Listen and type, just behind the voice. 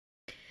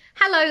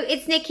Hello,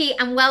 it's Nikki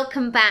and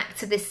welcome back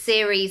to this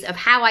series of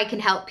how I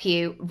can help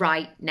you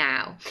right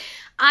now.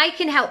 I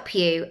can help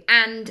you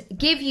and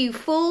give you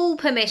full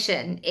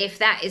permission if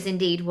that is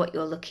indeed what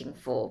you're looking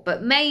for,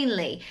 but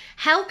mainly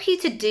help you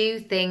to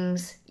do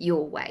things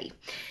your way.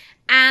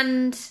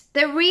 And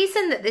the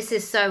reason that this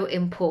is so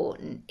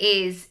important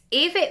is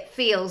if it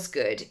feels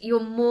good, you're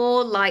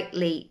more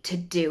likely to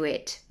do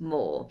it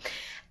more.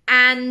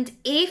 And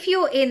if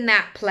you're in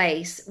that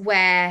place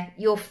where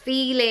you're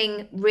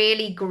feeling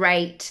really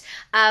great,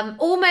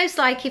 almost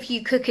like if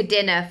you cook a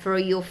dinner for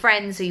your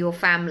friends or your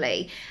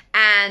family,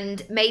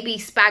 and maybe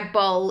spag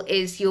bol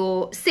is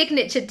your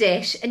signature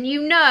dish, and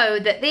you know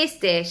that this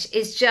dish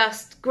is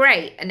just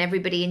great and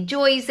everybody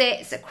enjoys it,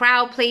 it's a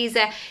crowd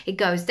pleaser, it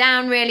goes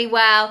down really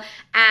well,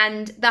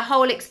 and the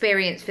whole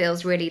experience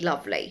feels really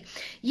lovely.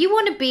 You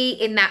want to be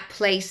in that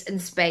place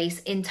and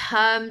space in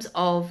terms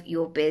of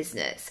your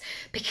business,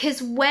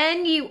 because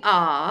when you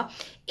are,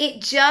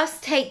 it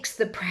just takes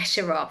the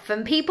pressure off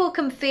and people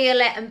can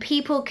feel it and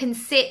people can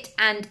sit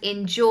and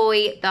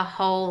enjoy the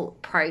whole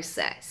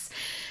process.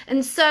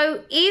 And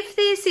so if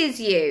this is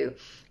you,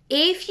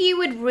 if you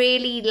would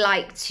really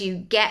like to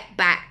get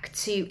back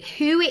to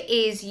who it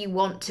is you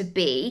want to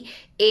be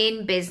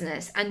in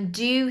business and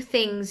do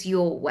things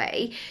your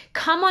way,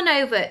 come on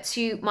over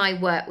to my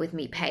Work With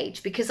Me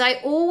page, because I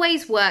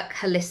always work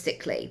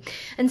holistically.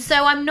 And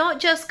so I'm not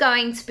just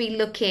going to be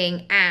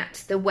looking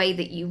at the way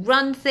that you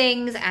run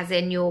things, as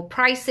in your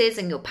prices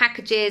and your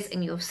packages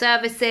and your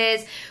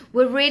services.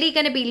 We're really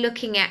going to be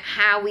looking at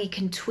how we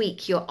can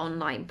tweak your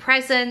online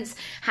presence,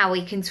 how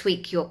we can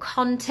tweak your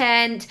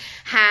content,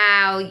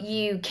 how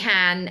you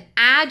can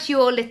add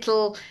your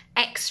little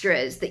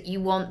extras that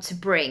you want to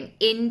bring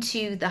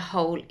into the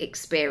whole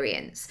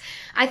experience.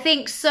 I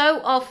think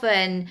so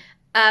often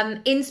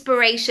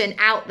inspiration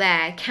out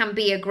there can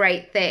be a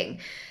great thing,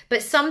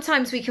 but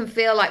sometimes we can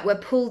feel like we're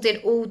pulled in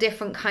all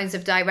different kinds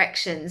of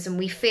directions and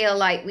we feel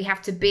like we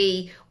have to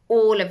be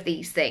all of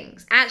these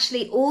things.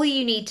 Actually, all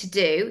you need to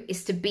do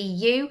is to be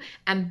you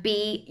and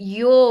be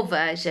your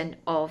version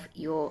of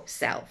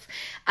yourself.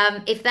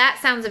 If that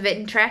sounds of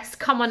interest,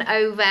 come on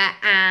over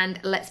and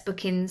let's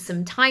book in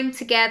some time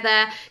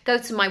together. Go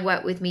to my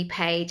Work With Me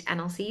page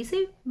and I'll see you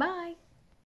soon. Bye.